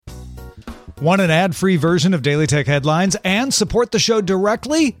Want an ad-free version of Daily Tech Headlines and support the show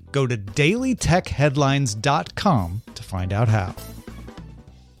directly? Go to dailytechheadlines.com to find out how.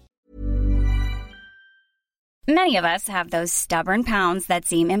 Many of us have those stubborn pounds that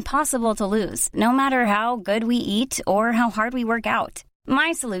seem impossible to lose, no matter how good we eat or how hard we work out.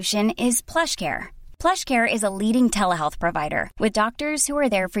 My solution is PlushCare. PlushCare is a leading telehealth provider with doctors who are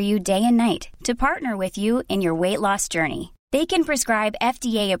there for you day and night to partner with you in your weight loss journey. They can prescribe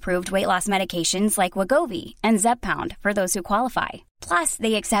FDA-approved weight loss medications like Wegovy and Zepbound for those who qualify. Plus,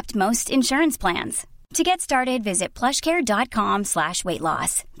 they accept most insurance plans. To get started, visit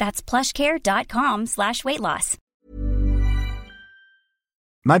plushcare.com/weightloss. That's plushcare.com/weightloss.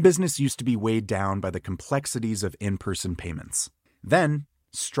 My business used to be weighed down by the complexities of in-person payments. Then,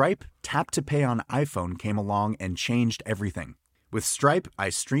 Stripe Tap to Pay on iPhone came along and changed everything. With Stripe,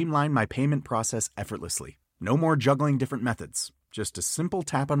 I streamlined my payment process effortlessly. No more juggling different methods. Just a simple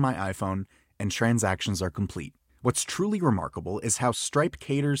tap on my iPhone and transactions are complete. What's truly remarkable is how Stripe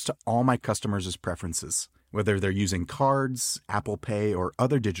caters to all my customers' preferences. Whether they're using cards, Apple Pay, or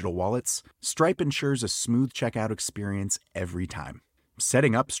other digital wallets, Stripe ensures a smooth checkout experience every time.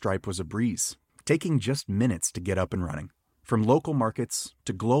 Setting up Stripe was a breeze, taking just minutes to get up and running. From local markets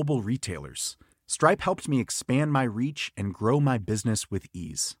to global retailers, Stripe helped me expand my reach and grow my business with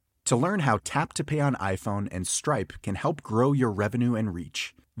ease. To learn how Tap to Pay on iPhone and Stripe can help grow your revenue and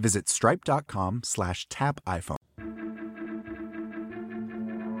reach, visit stripe.com/tapiphone.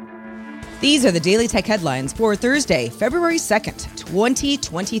 These are the Daily Tech Headlines for Thursday, February 2nd,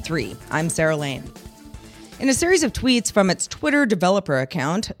 2023. I'm Sarah Lane. In a series of tweets from its Twitter developer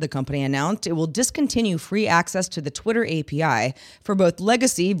account, the company announced it will discontinue free access to the Twitter API for both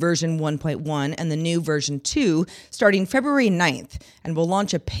legacy version 1.1 and the new version 2 starting February 9th, and will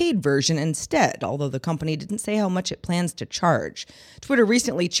launch a paid version instead, although the company didn't say how much it plans to charge. Twitter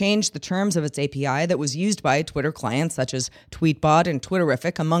recently changed the terms of its API that was used by Twitter clients such as Tweetbot and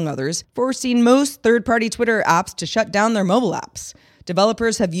Twitterrific, among others, forcing most third-party Twitter apps to shut down their mobile apps.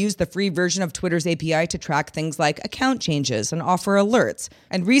 Developers have used the free version of Twitter's API to track things like account changes and offer alerts,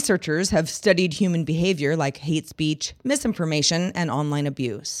 and researchers have studied human behavior like hate speech, misinformation, and online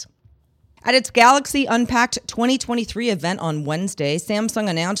abuse. At its Galaxy Unpacked 2023 event on Wednesday, Samsung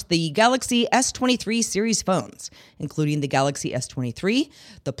announced the Galaxy S23 series phones, including the Galaxy S23,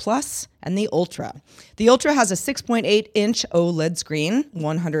 the Plus, and the Ultra. The Ultra has a 6.8-inch OLED screen,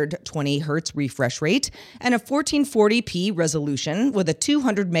 120Hz refresh rate, and a 1440p resolution with a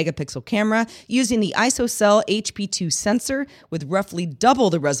 200-megapixel camera using the ISOCELL HP2 sensor with roughly double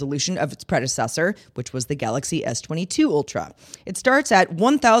the resolution of its predecessor, which was the Galaxy S22 Ultra. It starts at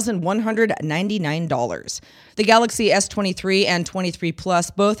 $1,199. The Galaxy S23 and 23 Plus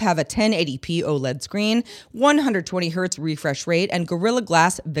both have a 1080p OLED screen, 120Hz refresh rate, and Gorilla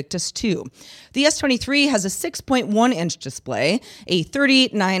Glass Victus 2. The S23 has a 6.1-inch display, a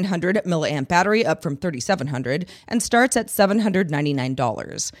 3,900 milliamp battery up from 3,700, and starts at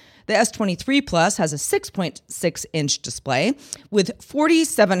 $799. The S23 Plus has a 6.6-inch display with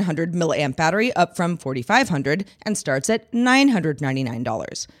 4,700 milliamp battery up from 4,500 and starts at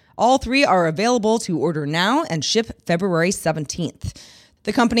 $999. All three are available to order now and ship February 17th.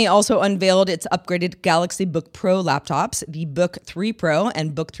 The company also unveiled its upgraded Galaxy Book Pro laptops, the Book 3 Pro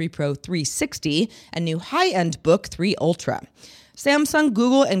and Book 3 Pro 360, and new high-end Book 3 Ultra. Samsung,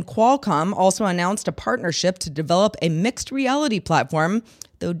 Google, and Qualcomm also announced a partnership to develop a mixed reality platform,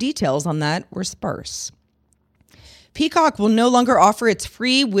 though details on that were sparse. Peacock will no longer offer its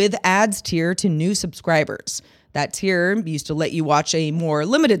free with ads tier to new subscribers. That tier used to let you watch a more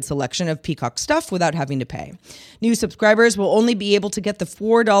limited selection of Peacock stuff without having to pay. New subscribers will only be able to get the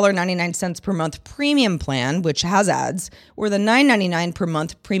 $4.99 per month premium plan, which has ads, or the $9.99 per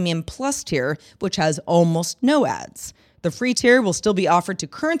month premium plus tier, which has almost no ads. The free tier will still be offered to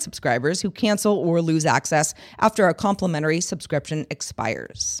current subscribers who cancel or lose access after a complimentary subscription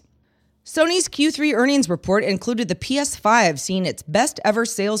expires. Sony's Q3 earnings report included the PS5 seeing its best ever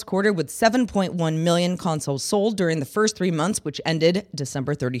sales quarter with 7.1 million consoles sold during the first 3 months, which ended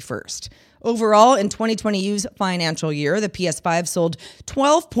December 31st. Overall, in 2020's financial year, the PS5 sold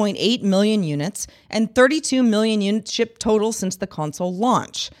 12.8 million units and 32 million units shipped total since the console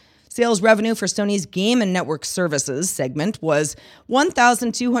launch. Sales revenue for Sony's Game and Network Services segment was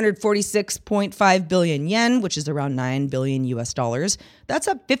 1,246.5 billion yen, which is around $9 billion US dollars. That's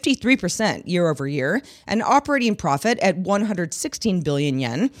up 53% year over year, and operating profit at 116 billion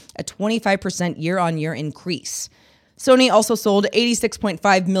yen, a 25% year-on-year increase. Sony also sold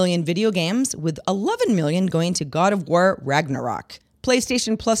 86.5 million video games, with 11 million going to God of War Ragnarok.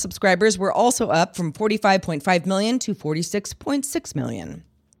 PlayStation Plus subscribers were also up from 45.5 million to 46.6 million.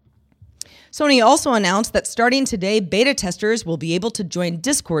 Sony also announced that starting today, beta testers will be able to join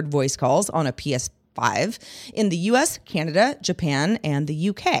Discord voice calls on a PS5 in the US, Canada, Japan, and the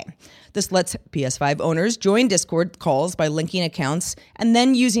UK. This lets PS5 owners join Discord calls by linking accounts and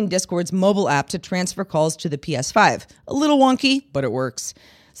then using Discord's mobile app to transfer calls to the PS5. A little wonky, but it works.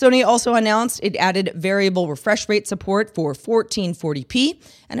 Sony also announced it added variable refresh rate support for 1440p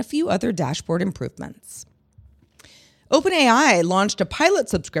and a few other dashboard improvements. OpenAI launched a pilot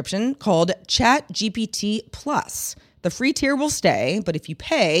subscription called ChatGPT Plus. The free tier will stay, but if you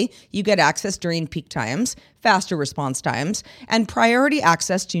pay, you get access during peak times, faster response times, and priority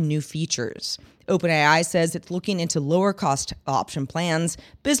access to new features. OpenAI says it's looking into lower cost option plans,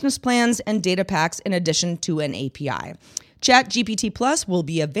 business plans, and data packs in addition to an API. ChatGPT Plus will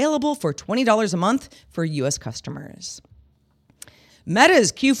be available for $20 a month for U.S. customers.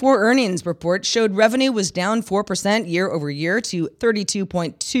 Meta's Q4 earnings report showed revenue was down 4% year over year to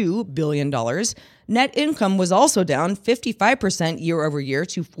 $32.2 billion. Net income was also down 55% year over year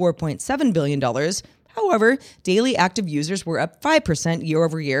to $4.7 billion. However, daily active users were up 5% year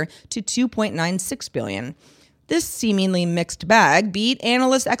over year to 2.96 billion. This seemingly mixed bag beat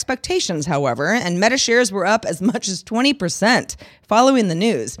analysts' expectations, however, and Meta shares were up as much as 20% following the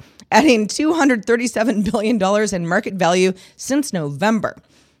news, adding $237 billion in market value since November.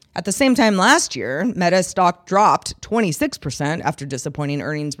 At the same time last year, Meta stock dropped 26% after disappointing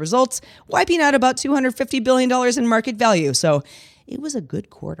earnings results, wiping out about $250 billion in market value. So it was a good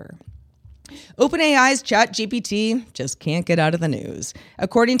quarter. OpenAI's ChatGPT just can't get out of the news.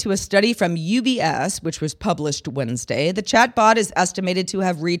 According to a study from UBS, which was published Wednesday, the chatbot is estimated to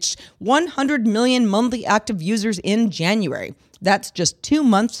have reached 100 million monthly active users in January. That's just 2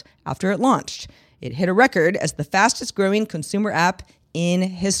 months after it launched. It hit a record as the fastest growing consumer app in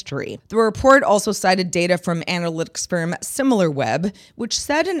history. The report also cited data from analytics firm SimilarWeb, which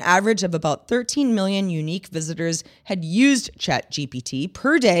said an average of about 13 million unique visitors had used ChatGPT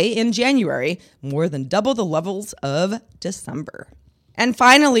per day in January, more than double the levels of December. And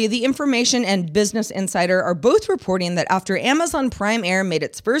finally, The Information and Business Insider are both reporting that after Amazon Prime Air made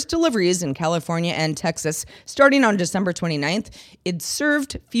its first deliveries in California and Texas starting on December 29th, it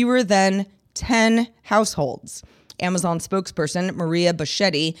served fewer than 10 households. Amazon spokesperson Maria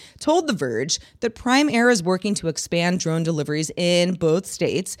Boschetti told The Verge that Prime Air is working to expand drone deliveries in both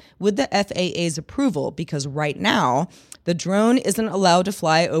states with the FAA's approval because right now, the drone isn't allowed to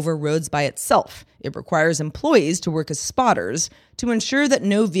fly over roads by itself. It requires employees to work as spotters to ensure that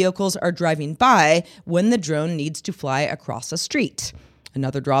no vehicles are driving by when the drone needs to fly across a street.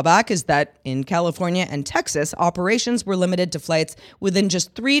 Another drawback is that in California and Texas, operations were limited to flights within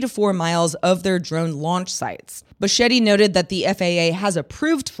just 3 to 4 miles of their drone launch sites. Boschetti noted that the FAA has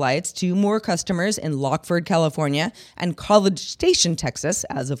approved flights to more customers in Lockford, California, and College Station, Texas,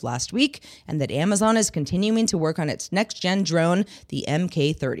 as of last week, and that Amazon is continuing to work on its next-gen drone, the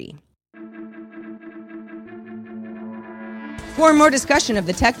MK30. For more discussion of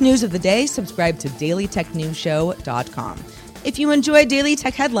the tech news of the day, subscribe to dailytechnewsshow.com. If you enjoy Daily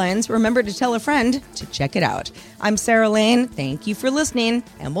Tech Headlines, remember to tell a friend to check it out. I'm Sarah Lane. Thank you for listening,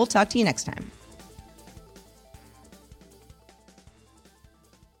 and we'll talk to you next time.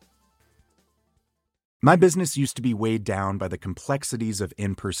 My business used to be weighed down by the complexities of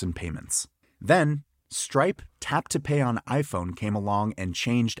in-person payments. Then, Stripe Tap to Pay on iPhone came along and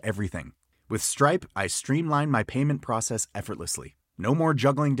changed everything. With Stripe, I streamlined my payment process effortlessly. No more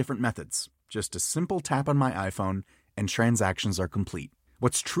juggling different methods. Just a simple tap on my iPhone, and transactions are complete.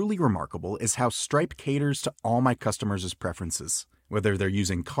 What's truly remarkable is how Stripe caters to all my customers' preferences. Whether they're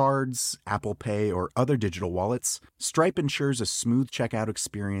using cards, Apple Pay, or other digital wallets, Stripe ensures a smooth checkout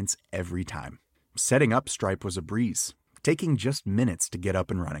experience every time. Setting up Stripe was a breeze, taking just minutes to get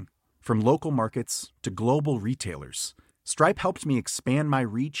up and running. From local markets to global retailers, Stripe helped me expand my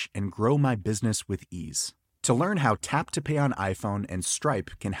reach and grow my business with ease. To learn how Tap to Pay on iPhone and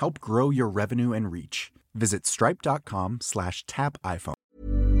Stripe can help grow your revenue and reach, visit stripe.com/tapiphone.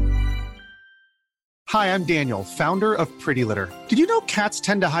 Hi, I'm Daniel, founder of Pretty Litter. Did you know cats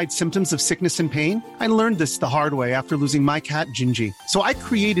tend to hide symptoms of sickness and pain? I learned this the hard way after losing my cat, Gingy. So I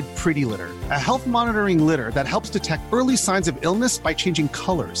created Pretty Litter, a health monitoring litter that helps detect early signs of illness by changing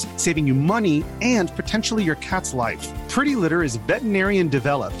colors, saving you money and potentially your cat's life. Pretty Litter is veterinarian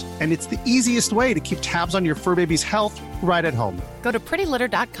developed, and it's the easiest way to keep tabs on your fur baby's health right at home. Go to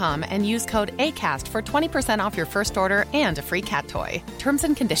prettylitter.com and use code ACAST for 20% off your first order and a free cat toy. Terms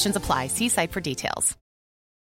and conditions apply. See site for details.